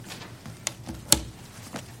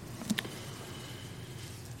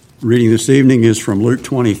Reading this evening is from Luke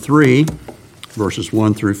 23, verses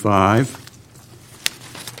 1 through 5.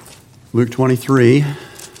 Luke 23,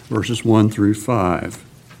 verses 1 through 5.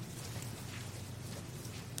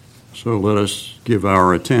 So let us give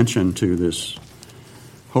our attention to this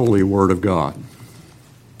holy word of God.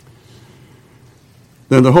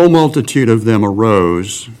 Then the whole multitude of them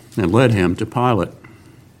arose and led him to Pilate.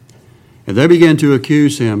 And they began to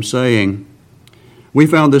accuse him, saying, "We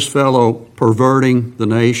found this fellow perverting the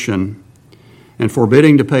nation and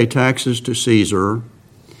forbidding to pay taxes to Caesar,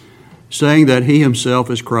 saying that he himself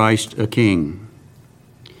is Christ, a king."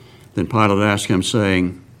 Then Pilate asked him,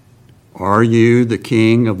 saying, "Are you the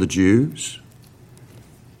king of the Jews?"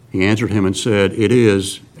 He answered him and said, "It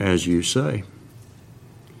is as you say."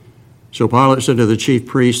 So Pilate said to the chief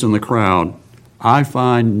priests and the crowd, "I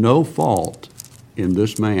find no fault in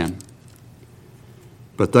this man."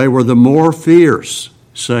 But they were the more fierce,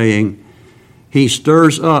 saying, "He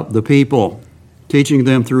stirs up the people, teaching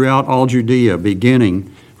them throughout all Judea,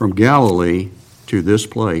 beginning from Galilee to this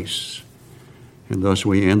place." And thus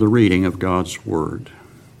we end the reading of God's word.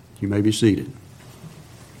 You may be seated.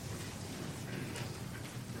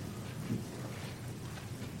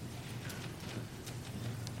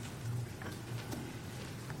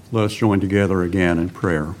 Let us join together again in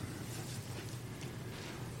prayer.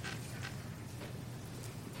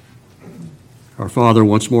 Our Father,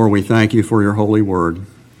 once more we thank you for your holy word.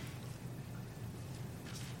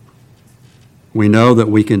 We know that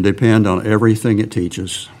we can depend on everything it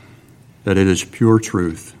teaches, that it is pure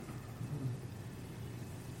truth.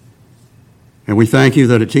 And we thank you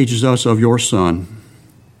that it teaches us of your Son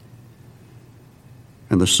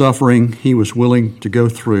and the suffering he was willing to go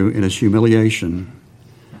through in his humiliation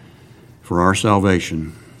for our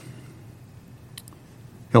salvation.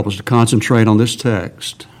 Help us to concentrate on this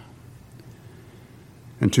text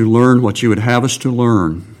and to learn what you would have us to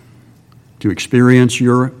learn, to experience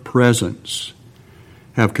your presence,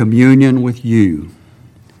 have communion with you,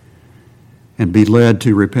 and be led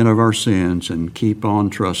to repent of our sins and keep on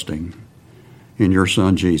trusting in your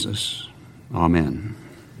Son, Jesus. Amen.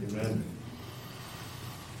 Amen.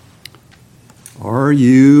 Are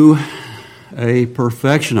you a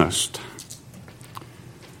perfectionist?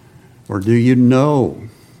 Or do you know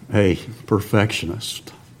a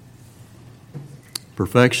perfectionist?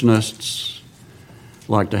 Perfectionists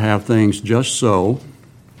like to have things just so,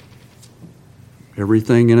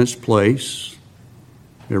 everything in its place,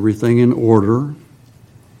 everything in order.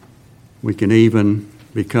 We can even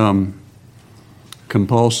become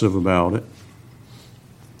compulsive about it.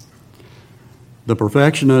 The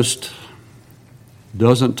perfectionist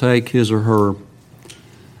doesn't take his or her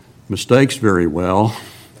mistakes very well.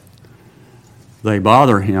 They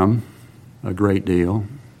bother him a great deal.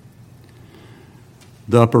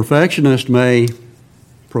 The perfectionist may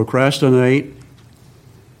procrastinate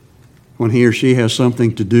when he or she has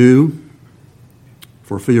something to do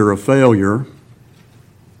for fear of failure,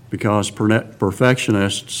 because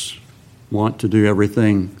perfectionists want to do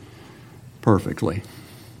everything perfectly.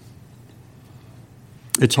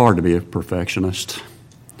 It's hard to be a perfectionist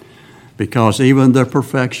because even the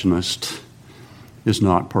perfectionist is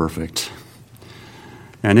not perfect.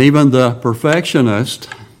 And even the perfectionist,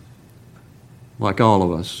 like all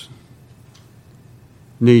of us,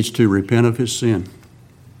 needs to repent of his sin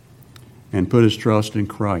and put his trust in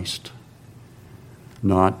Christ,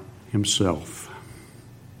 not himself.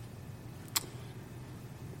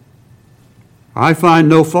 "I find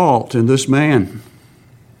no fault in this man,"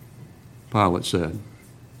 Pilate said.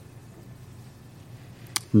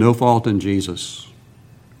 No fault in Jesus.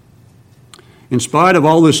 In spite of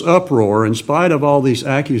all this uproar, in spite of all these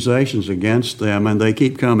accusations against them, and they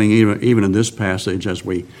keep coming even in this passage as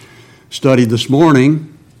we studied this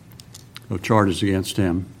morning of charges against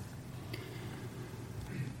him,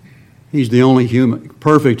 he's the only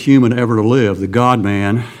perfect human ever to live, the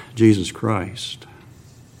God-man, Jesus Christ.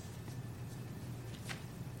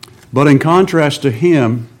 But in contrast to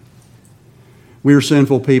him, we are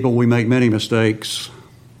sinful people. We make many mistakes.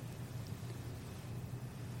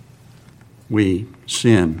 We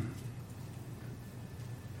sin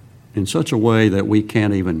in such a way that we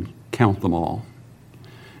can't even count them all,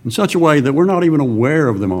 in such a way that we're not even aware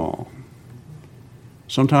of them all.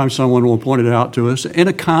 Sometimes someone will point it out to us in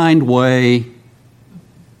a kind way,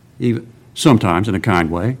 even sometimes in a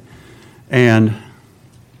kind way, and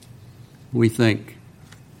we think,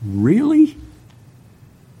 really?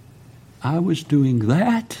 I was doing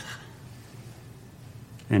that?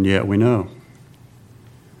 And yet we know.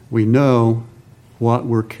 We know what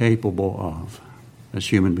we're capable of as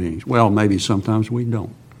human beings. Well, maybe sometimes we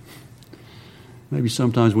don't. Maybe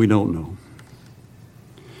sometimes we don't know.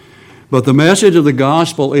 But the message of the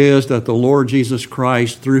gospel is that the Lord Jesus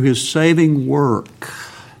Christ, through his saving work,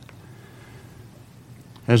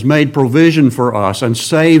 has made provision for us and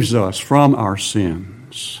saves us from our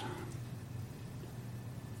sins,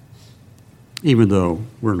 even though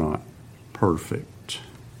we're not perfect.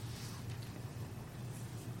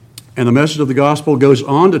 And the message of the gospel goes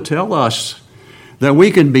on to tell us that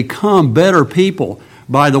we can become better people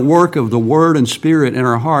by the work of the Word and Spirit in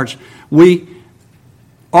our hearts. We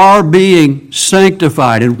are being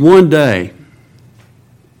sanctified, and one day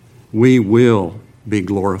we will be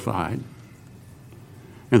glorified.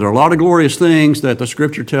 And there are a lot of glorious things that the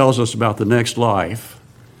Scripture tells us about the next life,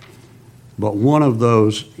 but one of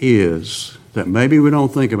those is that maybe we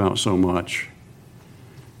don't think about so much,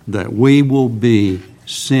 that we will be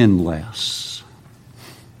sinless.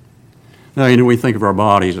 Now, we think of our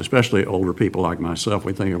bodies, especially older people like myself,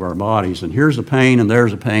 we think of our bodies, and here's a pain, and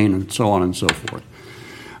there's a pain, and so on and so forth.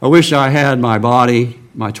 I wish I had my body,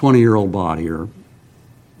 my 20-year-old body, or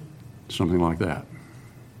something like that.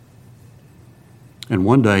 And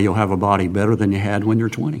one day you'll have a body better than you had when you're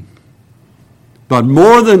 20. But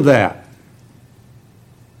more than that,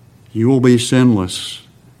 you will be sinless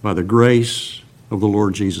by the grace of the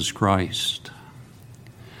Lord Jesus Christ.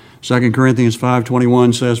 2 Corinthians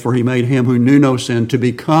 5:21 says, "For he made him who knew no sin to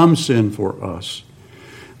become sin for us,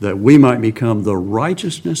 that we might become the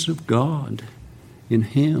righteousness of God in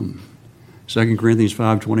him." 2 Corinthians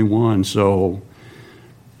 5:21. So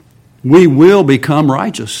we will become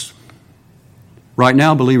righteous. Right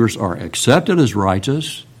now, believers are accepted as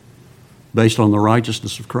righteous based on the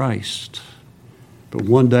righteousness of Christ. But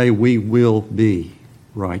one day we will be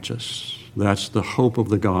righteous. That's the hope of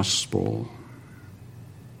the gospel.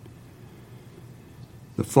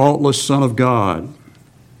 The faultless Son of God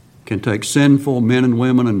can take sinful men and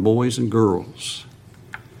women and boys and girls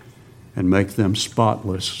and make them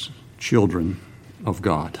spotless children of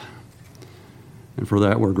God. And for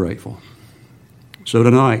that we're grateful. So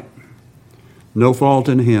tonight, no fault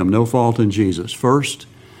in him, no fault in Jesus. First,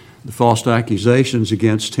 the false accusations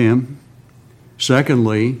against him.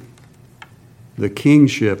 Secondly, the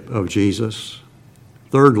kingship of Jesus.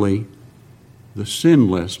 Thirdly, the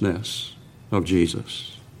sinlessness of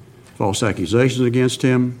Jesus. False accusations against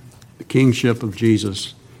him, the kingship of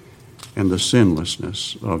Jesus, and the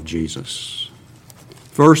sinlessness of Jesus.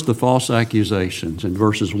 First, the false accusations in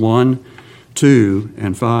verses 1, 2,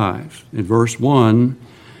 and 5. In verse 1,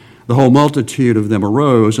 the whole multitude of them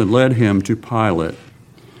arose and led him to Pilate.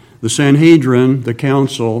 The Sanhedrin, the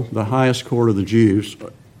council, the highest court of the Jews,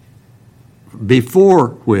 before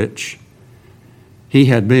which he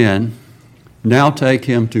had been, now take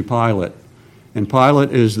him to Pilate. And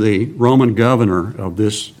Pilate is the Roman governor of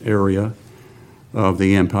this area of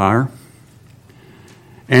the empire.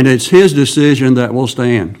 And it's his decision that will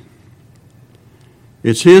stand.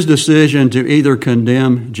 It's his decision to either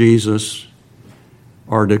condemn Jesus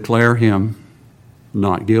or declare him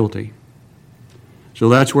not guilty. So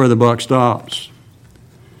that's where the buck stops.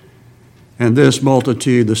 And this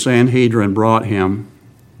multitude, the Sanhedrin, brought him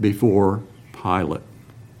before Pilate.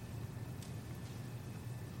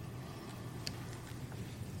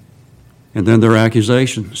 And then their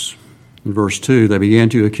accusations. In verse 2, they began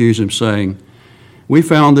to accuse him, saying, "We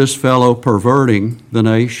found this fellow perverting the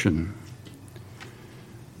nation."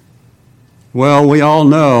 Well, we all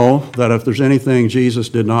know that if there's anything Jesus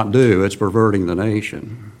did not do, it's perverting the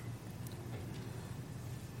nation.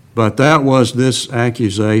 But that was this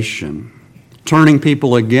accusation, turning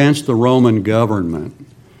people against the Roman government.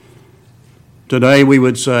 Today we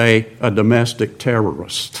would say a domestic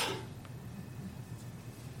terrorist.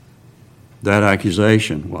 That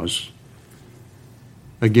accusation was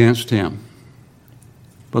against him.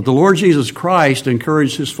 But the Lord Jesus Christ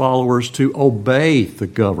encouraged his followers to obey the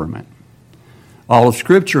government. All of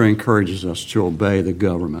Scripture encourages us to obey the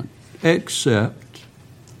government, except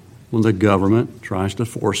when the government tries to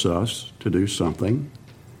force us to do something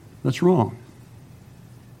that's wrong.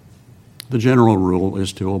 The general rule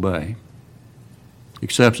is to obey.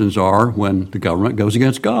 Exceptions are when the government goes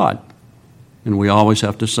against God, and we always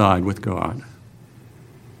have to side with God.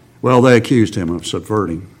 Well, they accused him of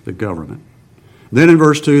subverting the government. Then in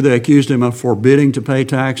verse 2, they accused him of forbidding to pay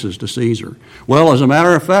taxes to Caesar. Well, as a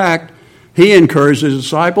matter of fact, he encouraged his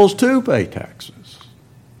disciples to pay taxes.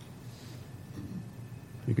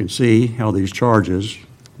 You can see how these charges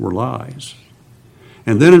were lies.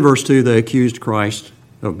 And then in verse 2, they accused Christ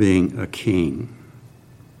of being a king.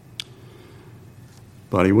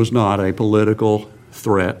 But he was not a political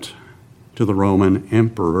threat to the Roman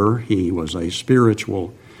emperor. He was a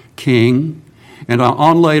spiritual king. And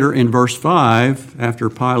on later in verse 5, after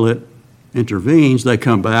Pilate intervenes, they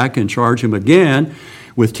come back and charge him again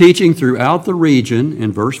with teaching throughout the region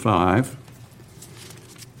in verse 5,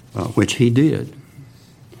 which he did.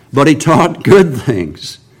 But he taught good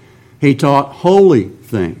things. He taught holy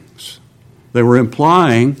things. They were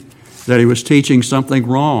implying that he was teaching something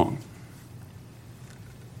wrong.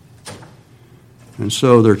 And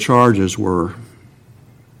so their charges were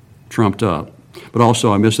trumped up. But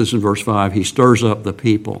also, I missed this in verse 5, he stirs up the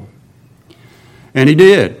people. And he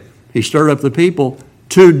did. He stirred up the people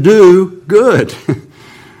to do good,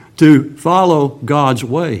 to follow God's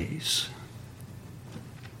ways.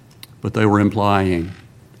 But they were implying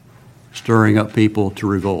stirring up people to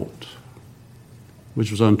revolt,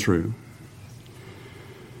 which was untrue.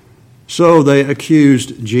 So they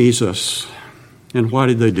accused Jesus. And why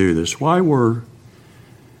did they do this? Why were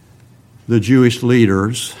the Jewish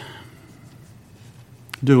leaders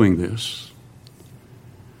doing this?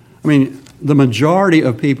 I mean, the majority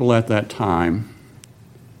of people at that time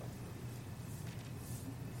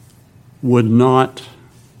would not,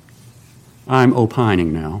 I'm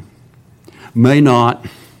opining now, may not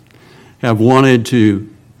have wanted to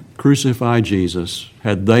crucify Jesus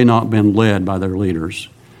had they not been led by their leaders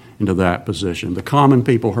into that position. The common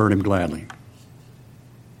people heard him gladly.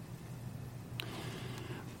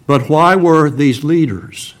 But why were these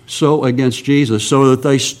leaders so against Jesus? So that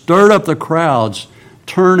they stirred up the crowds,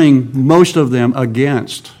 turning most of them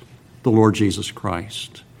against the Lord Jesus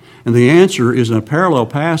Christ. And the answer is in a parallel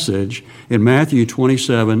passage in Matthew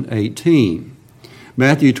 27:18.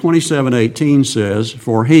 Matthew 27:18 says,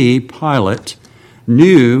 "For he, Pilate,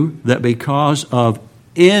 knew that because of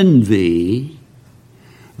envy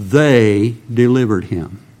they delivered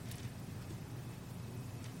him."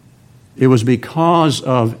 It was because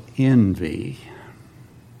of envy.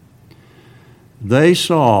 They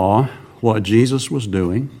saw what Jesus was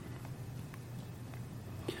doing.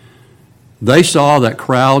 They saw that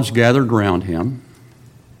crowds gathered around him.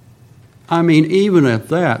 I mean, even at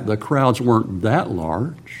that, the crowds weren't that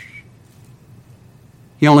large.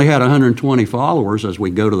 He only had 120 followers as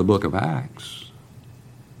we go to the book of Acts.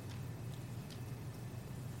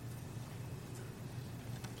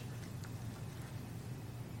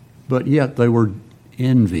 But yet they were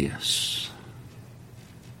envious.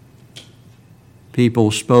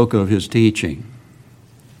 People spoke of his teaching,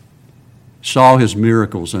 saw his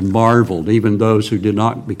miracles, and marveled. Even those who did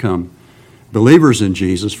not become believers in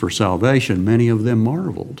Jesus for salvation, many of them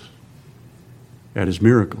marveled at his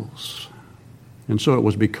miracles. And so it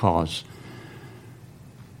was because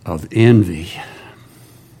of envy.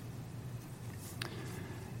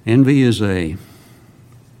 Envy is a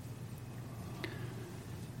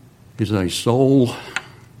soul-harming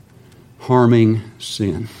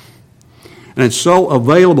sin. And it's so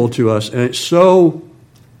available to us, and it's so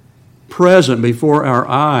present before our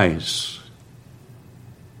eyes.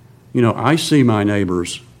 You know, I see my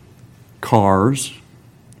neighbors' cars.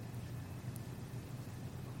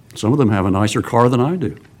 Some of them have a nicer car than I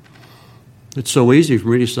do. It's so easy for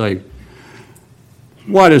me to say,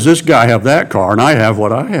 why does this guy have that car and I have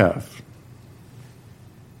what I have?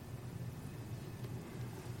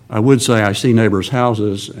 I would say I see neighbors'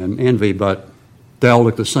 houses and envy, but they all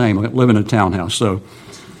look the same. I live in a townhouse, so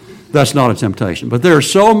that's not a temptation. But there are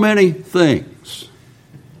so many things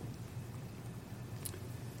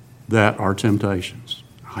that are temptations.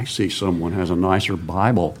 I see someone has a nicer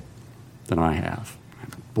Bible than I have.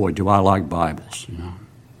 Boy, do I like Bibles. You know.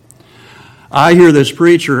 I hear this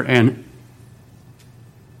preacher and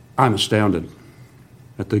I'm astounded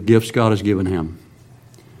at the gifts God has given him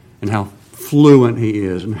and how fluent he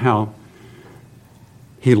is and how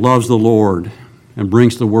he loves the Lord and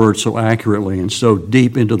brings the word so accurately and so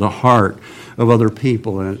deep into the heart of other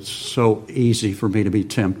people. And it's so easy for me to be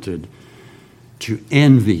tempted to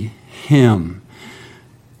envy him.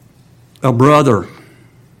 A brother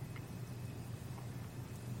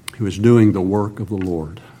who is doing the work of the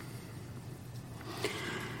Lord.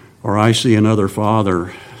 Or I see another father,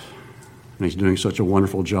 and he's doing such a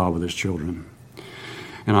wonderful job with his children.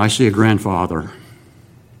 And I see a grandfather,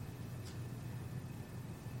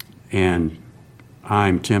 and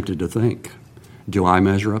I'm tempted to think, do I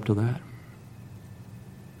measure up to that?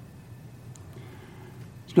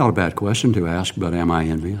 It's not a bad question to ask, but am I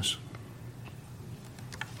envious?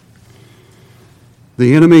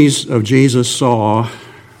 The enemies of Jesus saw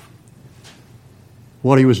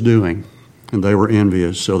what he was doing, and they were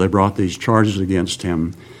envious, so they brought these charges against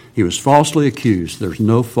him. He was falsely accused. There's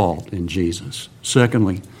no fault in Jesus.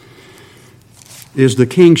 Secondly, is the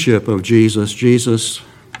kingship of Jesus. Jesus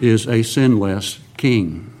is a sinless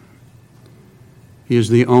king. He is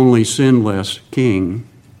the only sinless king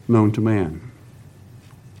known to man.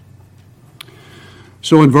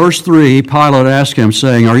 So in verse 3, Pilate asked him,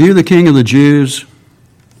 saying, "Are you the king of the Jews?"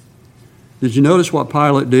 Did you notice what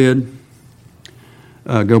Pilate did?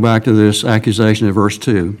 Go back to this accusation in verse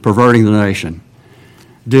 2, perverting the nation.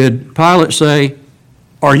 Did Pilate say,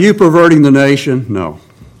 "Are you perverting the nation?" No.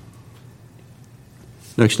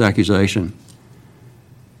 Next accusation.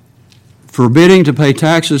 Forbidding to pay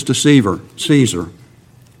taxes to Caesar.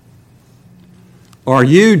 Are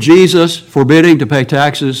you, Jesus, forbidding to pay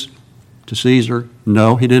taxes to Caesar?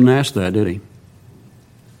 No, he didn't ask that, did he?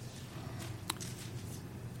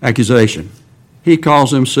 Accusation. He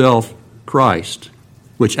calls himself Christ,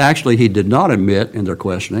 which actually he did not admit in their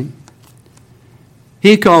questioning.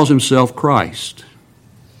 He calls himself Christ,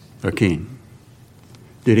 a king.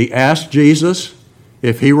 Did he ask Jesus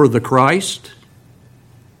if he were the Christ?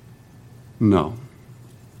 No.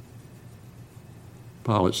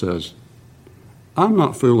 Pilate says, "I'm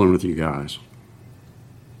not fooling with you guys.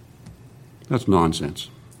 That's nonsense."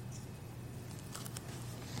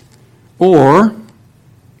 Or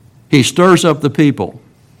he stirs up the people.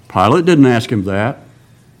 Pilate didn't ask him that.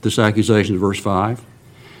 This accusation is verse 5.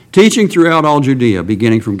 Teaching throughout all Judea,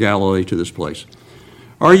 beginning from Galilee to this place.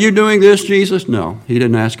 Are you doing this, Jesus? No, he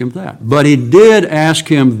didn't ask him that. But he did ask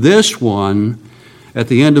him this one at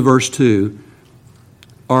the end of verse 2.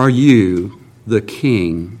 Are you the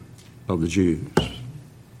king of the Jews?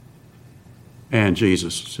 And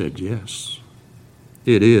Jesus said, yes,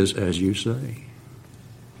 it is as you say.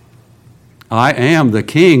 I am the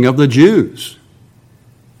king of the Jews.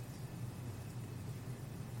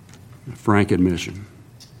 A frank admission.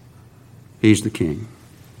 He's the king.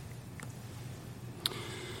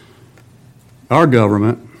 Our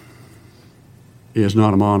government is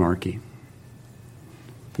not a monarchy.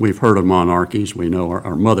 We've heard of monarchies. We know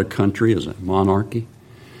our mother country is a monarchy.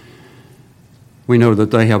 We know that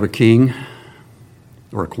they have a king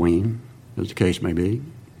or a queen, as the case may be.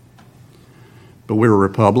 But we're a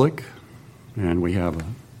republic, and we have a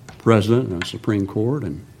president and a Supreme Court,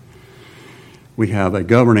 and we have a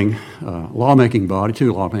governing lawmaking body,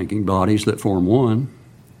 two lawmaking bodies that form one.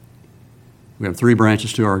 We have three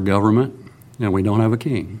branches to our government, and we don't have a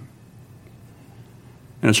king.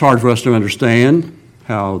 And it's hard for us to understand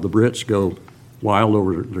how the Brits go wild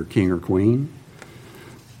over their king or queen.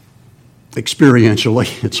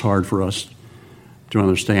 Experientially, it's hard for us to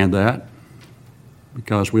understand that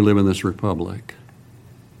because we live in this republic.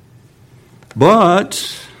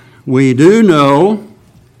 But we do know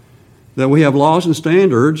that we have laws and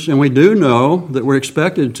standards, and we do know that we're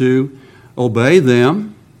expected to obey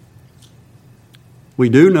them. We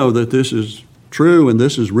do know that this is true and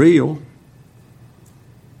this is real.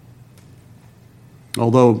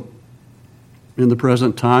 Although in the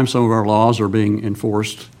present time some of our laws are being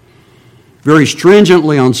enforced very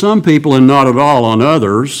stringently on some people and not at all on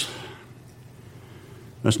others.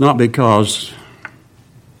 That's not because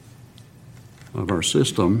of our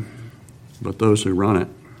system, but those who run it.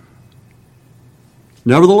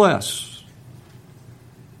 Nevertheless,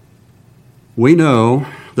 we know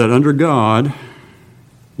that under God,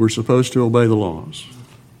 we're supposed to obey the laws,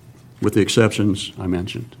 with the exceptions I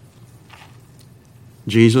mentioned.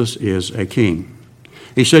 Jesus is a king.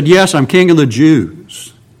 He said, yes, I'm king of the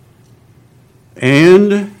Jews.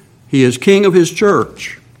 And he is king of his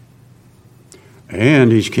church.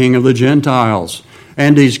 And he's king of the Gentiles.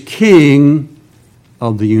 And he's king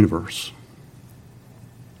of the universe.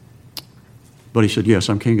 But he said, yes,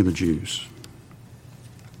 I'm king of the Jews.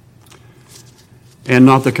 And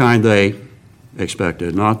not the kind they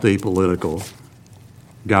expected, not the political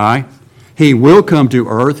guy. He will come to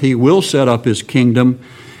earth. He will set up his kingdom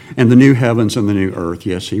and the new heavens and the new earth.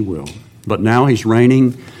 Yes, he will. But now he's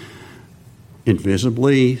reigning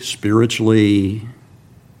invisibly, spiritually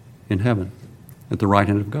in heaven at the right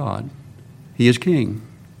hand of God. He is king.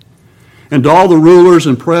 And all the rulers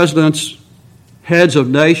and presidents, heads of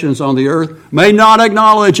nations on the earth may not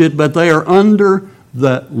acknowledge it, but they are under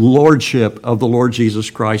the lordship of the Lord Jesus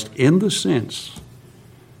Christ in the sense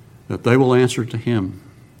that they will answer to him.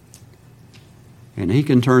 And he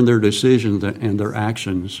can turn their decisions and their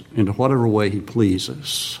actions into whatever way he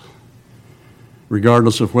pleases,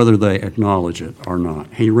 regardless of whether they acknowledge it or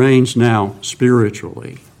not. He reigns now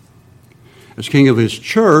spiritually. As king of his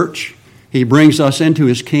church, he brings us into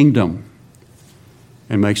his kingdom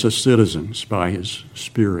and makes us citizens by his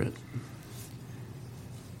Spirit.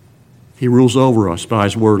 He rules over us by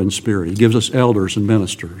his word and Spirit. He gives us elders and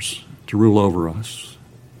ministers to rule over us.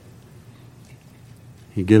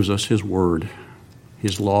 He gives us his word,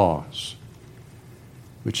 his laws,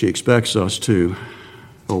 which he expects us to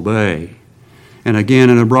obey. And again,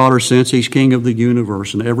 in a broader sense, he's king of the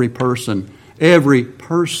universe, and every person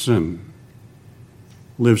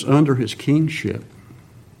lives under his kingship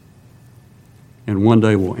and one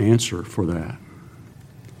day will answer for that.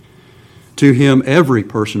 To him, every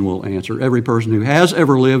person will answer, every person who has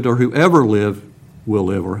ever lived or who ever will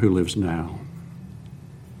live or who lives now.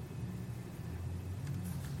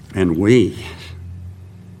 And we,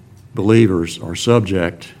 believers, are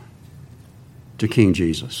subject to King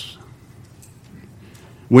Jesus.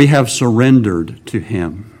 We have surrendered to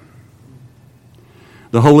him.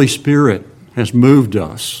 The Holy Spirit has moved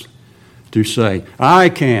us to say, I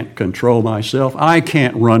can't control myself. I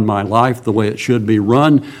can't run my life the way it should be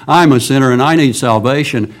run. I'm a sinner and I need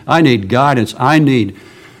salvation. I need guidance. I need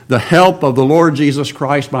the help of the Lord Jesus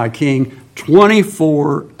Christ, my King,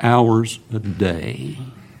 24 hours a day.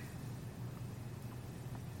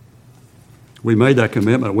 We made that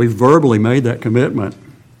commitment. We verbally made that commitment.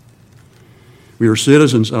 We are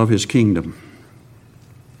citizens of his kingdom.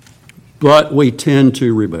 But we tend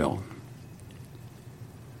to rebel.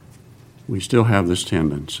 We still have this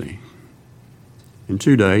tendency. In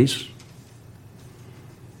 2 days,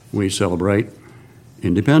 we celebrate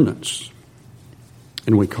independence.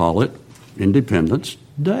 And we call it Independence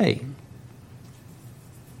Day.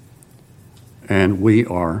 And we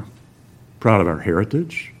are proud of our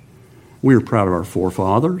heritage. We are proud of our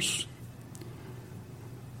forefathers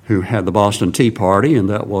who had the Boston Tea Party, and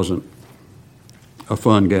that wasn't a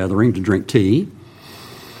fun gathering to drink tea.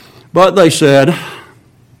 But they said,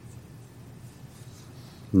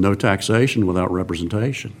 no taxation without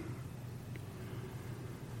representation.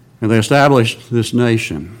 And they established this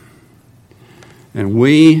nation. And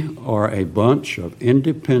we are a bunch of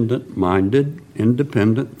independent-minded,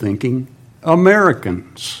 independent-thinking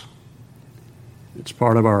Americans. It's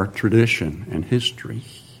part of our tradition and history.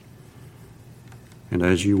 And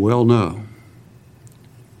as you well know,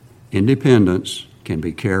 independence can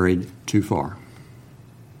be carried too far.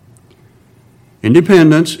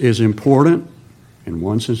 Independence is important in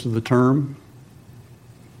one sense of the term.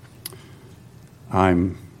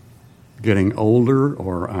 I'm getting older,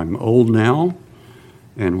 or I'm old now,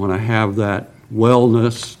 and when I have that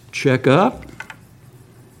wellness checkup,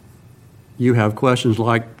 you have questions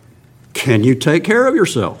like, can you take care of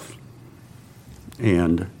yourself?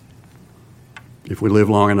 And if we live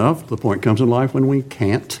long enough, the point comes in life when we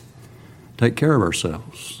can't take care of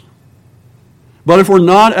ourselves. But if we're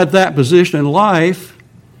not at that position in life,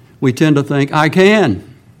 we tend to think, I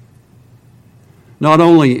can. Not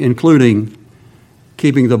only including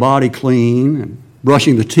keeping the body clean and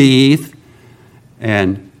brushing the teeth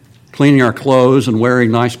and cleaning our clothes and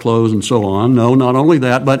wearing nice clothes and so on. No, not only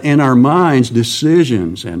that, but in our minds,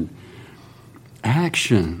 decisions and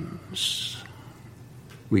actions.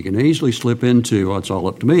 We can easily slip into, it's all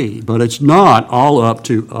up to me, but it's not all up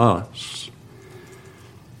to us.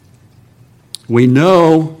 We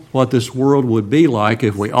know what this world would be like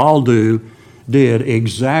if we all did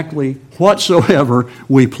exactly whatsoever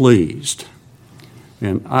we pleased.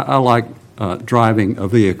 And I like driving a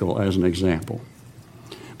vehicle as an example,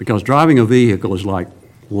 because driving a vehicle is like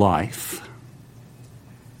life.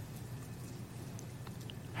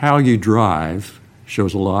 How you drive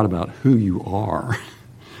shows a lot about who you are.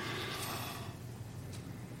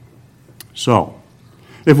 So,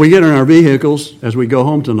 if we get in our vehicles as we go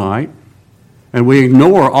home tonight, and we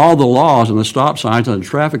ignore all the laws and the stop signs and the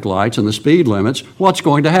traffic lights and the speed limits, what's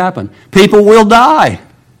going to happen? People will die.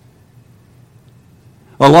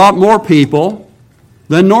 A lot more people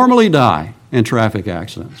than normally die in traffic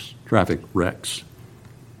accidents, traffic wrecks.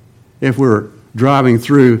 If we're driving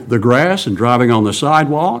through the grass and driving on the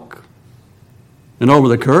sidewalk and over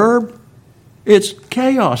the curb, it's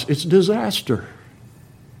chaos, it's disaster.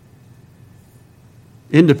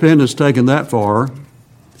 Independence taken that far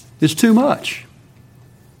is too much.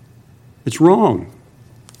 It's wrong.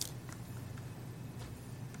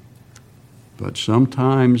 But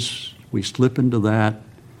sometimes we slip into that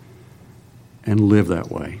and live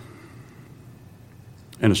that way.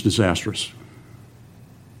 And it's disastrous.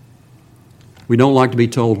 We don't like to be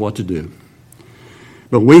told what to do.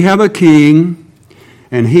 But we have a king,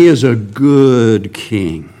 and he is a good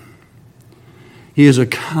king. He is a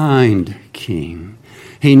kind king.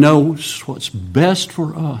 He knows what's best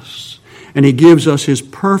for us. And he gives us his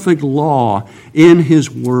perfect law in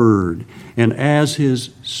his word. And as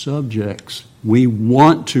his subjects, we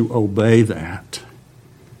want to obey that.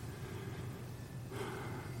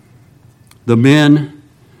 The men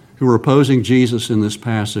who were opposing Jesus in this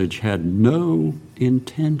passage had no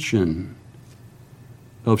intention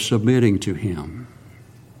of submitting to him.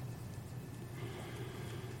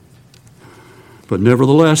 But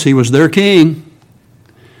nevertheless, he was their king.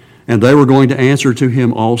 And they were going to answer to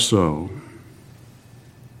him also.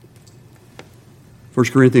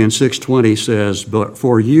 1 Corinthians 6:20 says, "But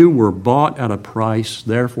for you were bought at a price,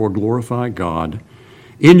 therefore glorify God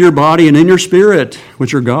in your body and in your spirit,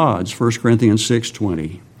 which are God's." 1 Corinthians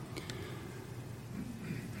 6:20.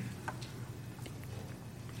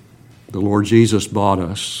 The Lord Jesus bought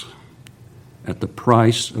us at the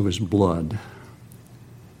price of his blood.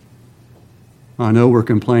 I know we're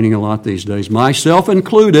complaining a lot these days, myself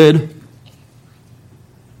included,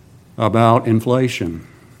 about inflation.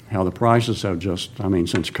 How the prices have just,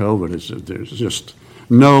 since COVID, there's just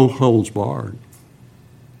no holds barred.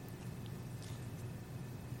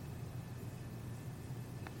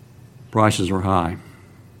 Prices are high,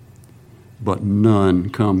 but none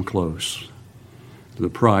come close to the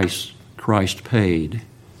price Christ paid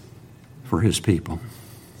for his people.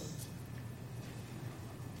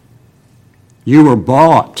 You were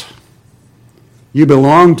bought. You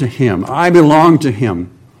belong to him. I belong to him.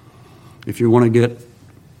 If you want to get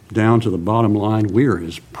down to the bottom line, we're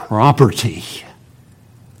his property.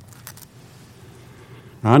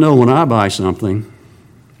 I know when I buy something,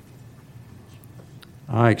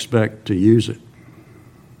 I expect to use it.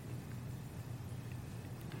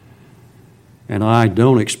 And I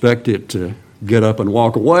don't expect it to get up and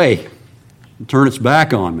walk away and turn its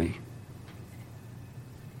back on me.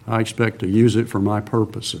 I expect to use it for my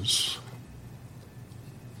purposes.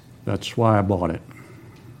 That's why I bought it.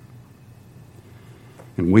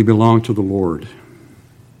 And we belong to the Lord.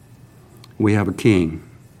 We have a king.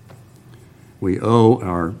 We owe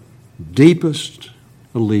our deepest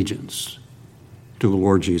allegiance to the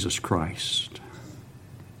Lord Jesus Christ.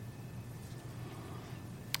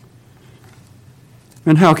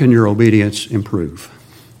 And how can your obedience improve?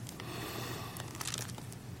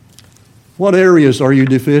 What areas are you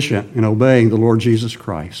deficient in obeying the Lord Jesus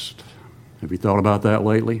Christ? Have you thought about that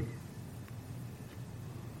lately?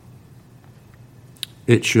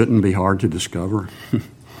 It shouldn't be hard to discover,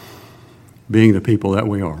 being the people that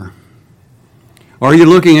we are. Are you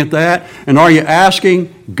looking at that, and are you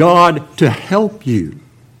asking God to help you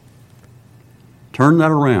turn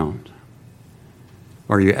that around?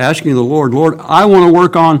 Are you asking the Lord, Lord, I want to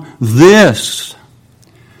work on this.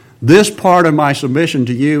 This part of my submission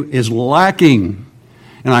to you is lacking,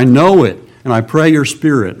 and I know it, and I pray your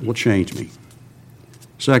Spirit will change me.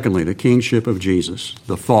 Secondly, the kingship of Jesus,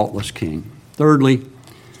 the faultless king. Thirdly,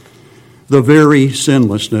 the very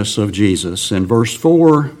sinlessness of Jesus. In verse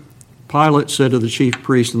 4, Pilate said to the chief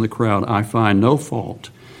priest and the crowd, I find no fault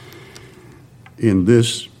in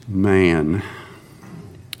this man.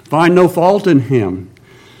 Find no fault in him.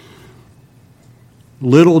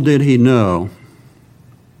 Little did he know,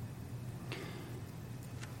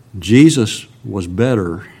 Jesus was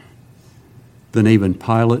better than even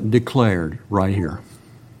Pilate declared right here.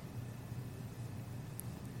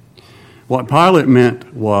 What Pilate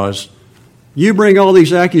meant was, you bring all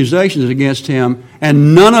these accusations against him,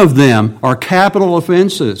 and none of them are capital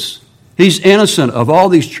offenses. He's innocent of all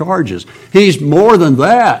these charges. He's more than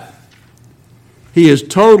that. He is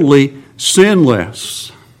totally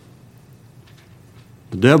sinless.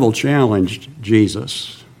 The devil challenged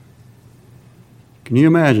Jesus. Can you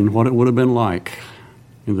imagine what it would have been like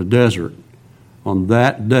in the desert on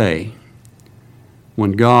that day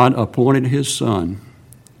when God appointed his Son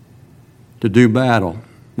to do battle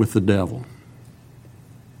with the devil?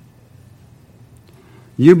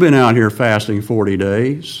 You've been out here fasting 40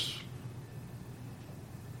 days.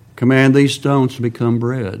 Command these stones to become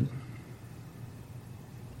bread.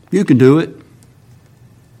 You can do it.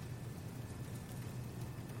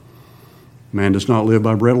 Man does not live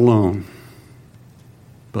by bread alone,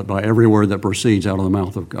 but by every word that proceeds out of the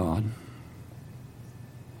mouth of God.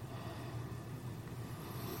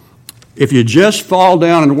 If you just fall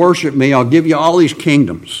down and worship me, I'll give you all these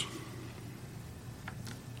kingdoms.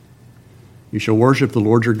 You shall worship the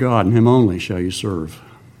Lord your God, and him only shall you serve.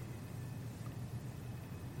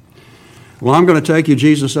 Well, I'm going to take you,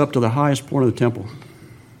 Jesus, up to the highest point of the temple.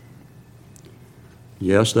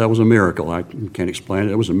 Yes, that was a miracle. I can't explain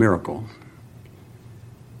it. It was a miracle.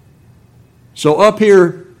 So up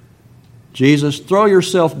here, Jesus, throw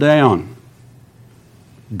yourself down.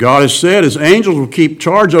 God has said his angels will keep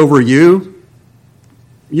charge over you.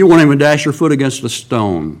 You won't even dash your foot against a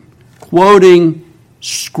stone. Quoting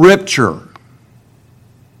Scripture.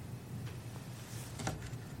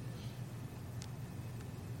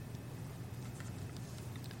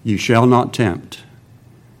 You shall not tempt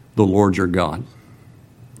the Lord your God.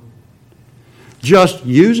 Just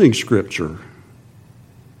using Scripture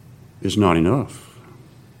is not enough.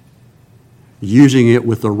 Using it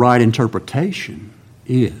with the right interpretation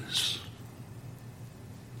is.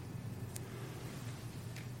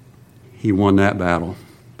 He won that battle.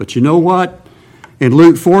 But you know what? In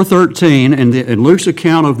Luke 4:13, in Luke's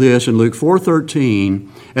account of this, in Luke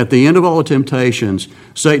 4:13, at the end of all the temptations,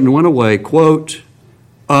 Satan went away, quote,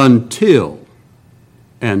 until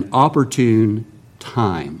an opportune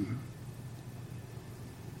time.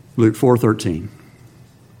 Luke 4:13.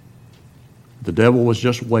 The devil was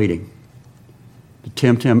just waiting to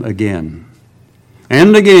tempt him again,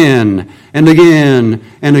 and again, and again,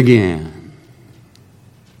 and again.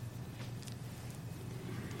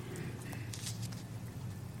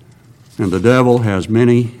 And the devil has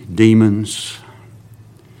many demons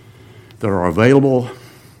that are available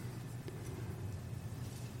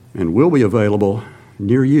and will be available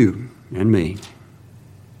near you and me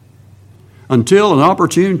until an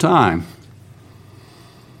opportune time.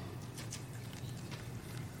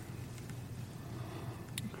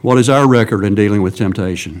 What is our record in dealing with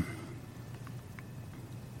temptation?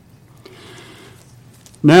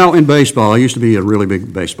 Now in baseball, I used to be a really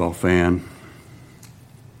big baseball fan.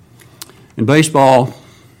 In baseball,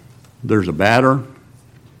 there's a batter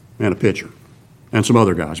and a pitcher and some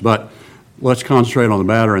other guys, but let's concentrate on the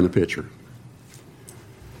batter and the pitcher.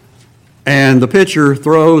 And the pitcher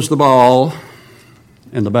throws the ball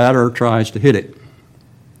and the batter tries to hit it.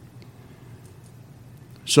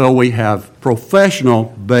 So we have professional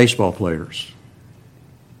baseball players,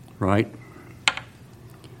 right?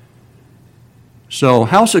 So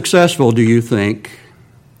how successful do you think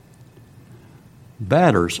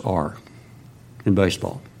batters are in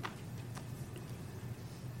baseball?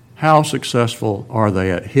 How successful are they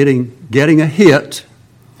at getting a hit,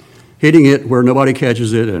 hitting it where nobody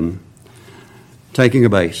catches it, and taking a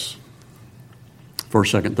base,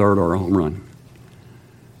 first, second, third, or a home run?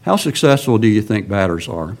 How successful do you think batters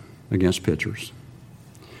are against pitchers?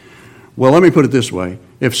 Well, let me put it this way.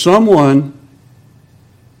 If someone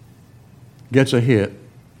gets a hit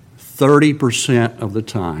 30% of the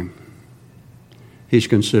time, he's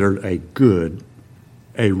considered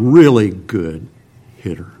a really good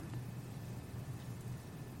hitter.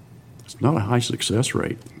 It's not a high success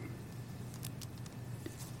rate.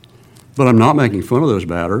 But I'm not making fun of those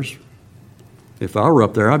batters. If I were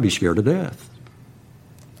up there, I'd be scared to death.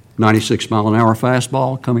 96-mile-an-hour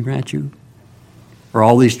fastball coming at you, or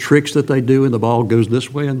all these tricks that they do and the ball goes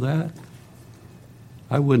this way and that.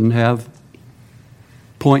 I wouldn't have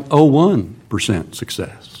 0.01%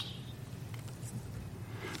 success.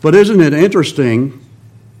 But isn't it interesting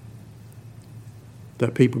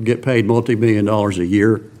that people get paid multi-million dollars a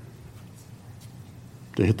year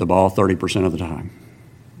to hit the ball 30% of the time?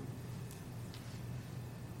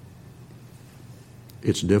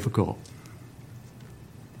 It's difficult.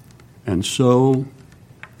 And so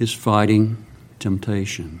is fighting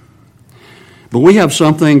temptation. But we have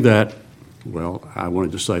something that, well, I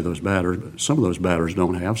wanted to say those batters, but some of those batters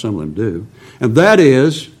don't have, some of them do. And that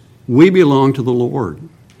is, we belong to the Lord.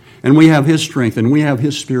 And we have His strength, and we have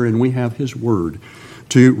His Spirit, and we have His Word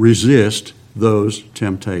to resist those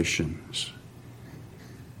temptations.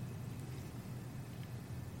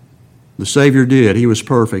 The Savior did. He was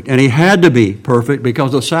perfect. And He had to be perfect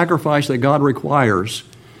because the sacrifice that God requires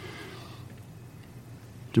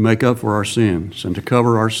to make up for our sins and to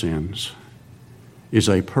cover our sins is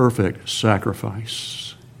a perfect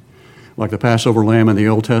sacrifice. Like the Passover lamb in the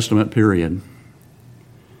Old Testament period,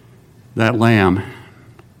 that lamb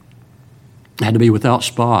had to be without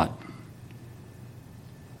spot,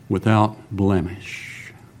 without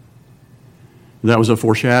blemish. That was a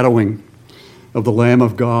foreshadowing of the Lamb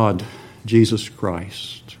of God, Jesus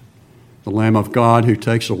Christ, the Lamb of God who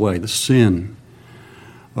takes away the sin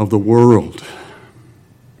of the world.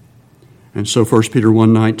 And so 1 Peter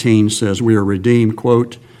 1:19 says, we are redeemed,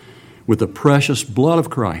 quote, with the precious blood of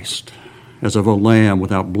Christ, as of a lamb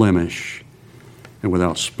without blemish and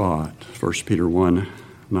without spot. 1 Peter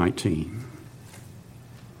 1:19.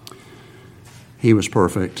 He was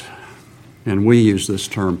perfect, and we use this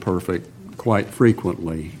term perfect quite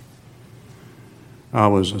frequently. I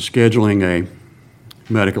was scheduling a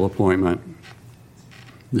medical appointment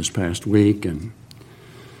this past week, and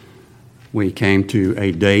we came to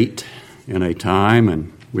a date and a time,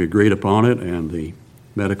 and we agreed upon it, and the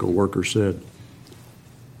medical worker said,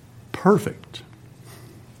 perfect.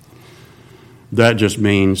 That just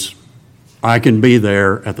means I can be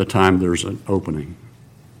there at the time there's an opening.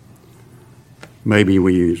 Maybe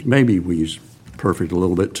we use perfect a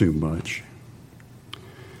little bit too much,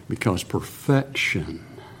 because perfection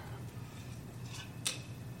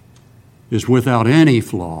is without any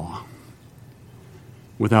flaw,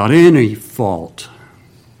 without any fault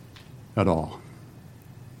at all.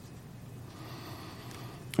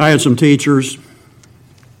 I had some teachers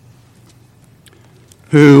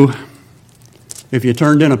who, if you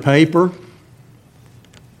turned in a paper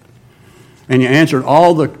and you answered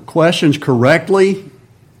all the questions correctly,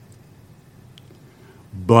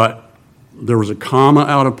 but there was a comma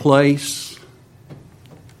out of place,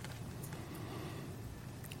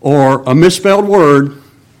 or a misspelled word,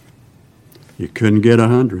 you couldn't get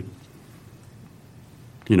 100.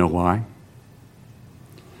 You know why?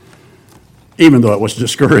 Even though it was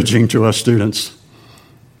discouraging to us students,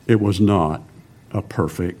 it was not a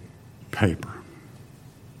perfect paper.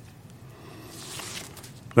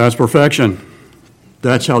 That's perfection.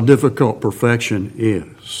 That's how difficult perfection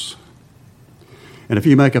is. And if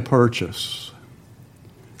you make a purchase,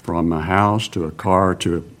 from a house to a car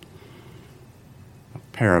to a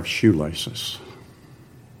pair of shoelaces,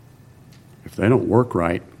 if they don't work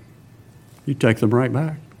right, you take them right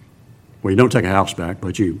back. Well, you don't take a house back,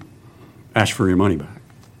 but you ask for your money back.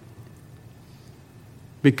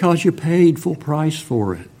 Because you paid full price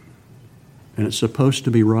for it, and it's supposed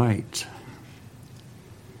to be right.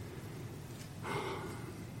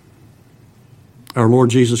 Our Lord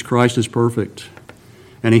Jesus Christ is perfect,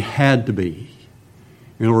 and he had to be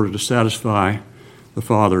in order to satisfy the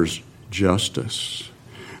Father's justice.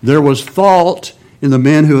 There was fault in the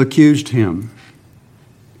men who accused him.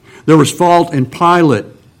 There was fault in Pilate,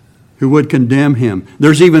 who would condemn him.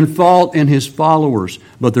 There's even fault in his followers,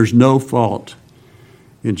 but there's no fault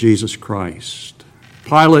in Jesus Christ.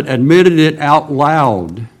 Pilate admitted it out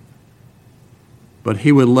loud, but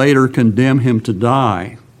he would later condemn him to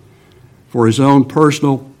die for his own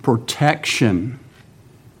personal protection,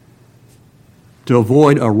 to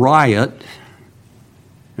avoid a riot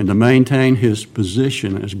and to maintain his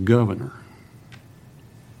position as governor.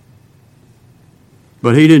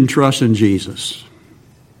 But he didn't trust in Jesus.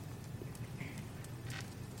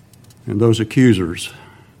 And those accusers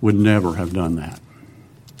would never have done that.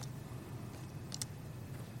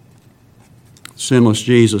 Sinless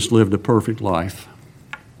Jesus lived a perfect life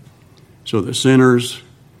so that sinners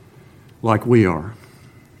like we are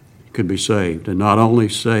could be saved. And not only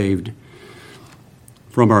saved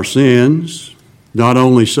from our sins, not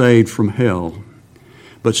only saved from hell,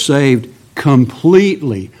 but saved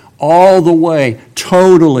completely, all the way,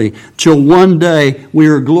 totally, till one day we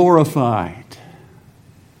are glorified.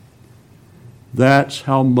 That's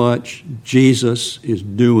how much Jesus is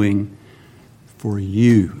doing for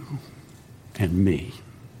you and me.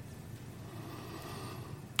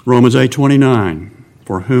 Romans 8:29,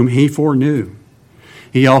 for whom he foreknew,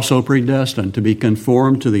 he also predestined to be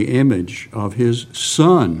conformed to the image of his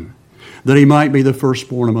Son, that he might be the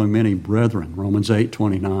firstborn among many brethren. Romans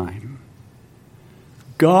 8:29.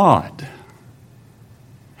 God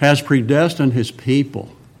has predestined his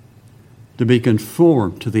people to be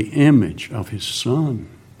conformed to the image of his Son.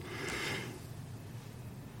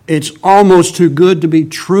 It's almost too good to be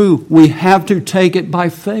true. We have to take it by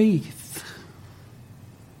faith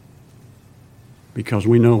because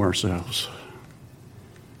we know ourselves.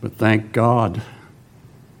 But thank God,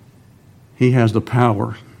 he has the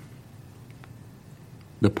power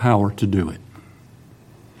to do it.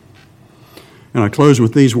 And I close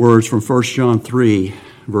with these words from 1 John 3,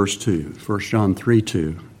 verse 2. 1 John 3,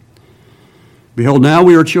 2. Behold, now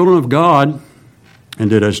we are children of God,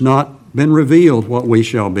 and it has not been revealed what we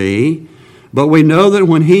shall be, but we know that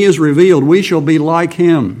when he is revealed, we shall be like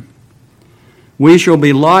him. We shall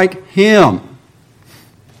be like him,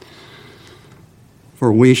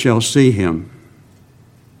 for we shall see him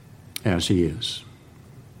as he is.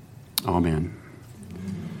 Amen.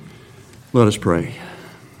 Let us pray.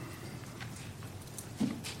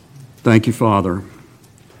 Thank you, Father,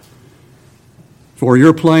 for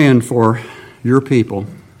your plan for your people,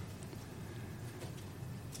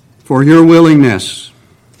 for your willingness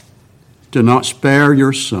to not spare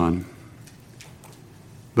your Son,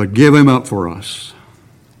 but give him up for us,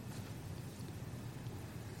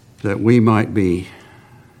 that we might be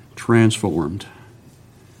transformed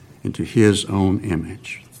into his own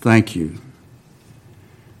image. Thank you.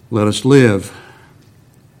 Let us live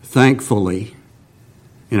thankfully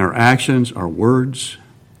in our actions, our words,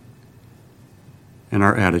 and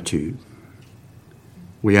our attitude.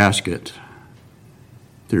 We ask it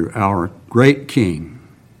through our great King,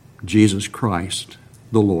 Jesus Christ,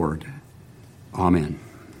 the Lord. Amen.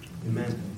 Amen.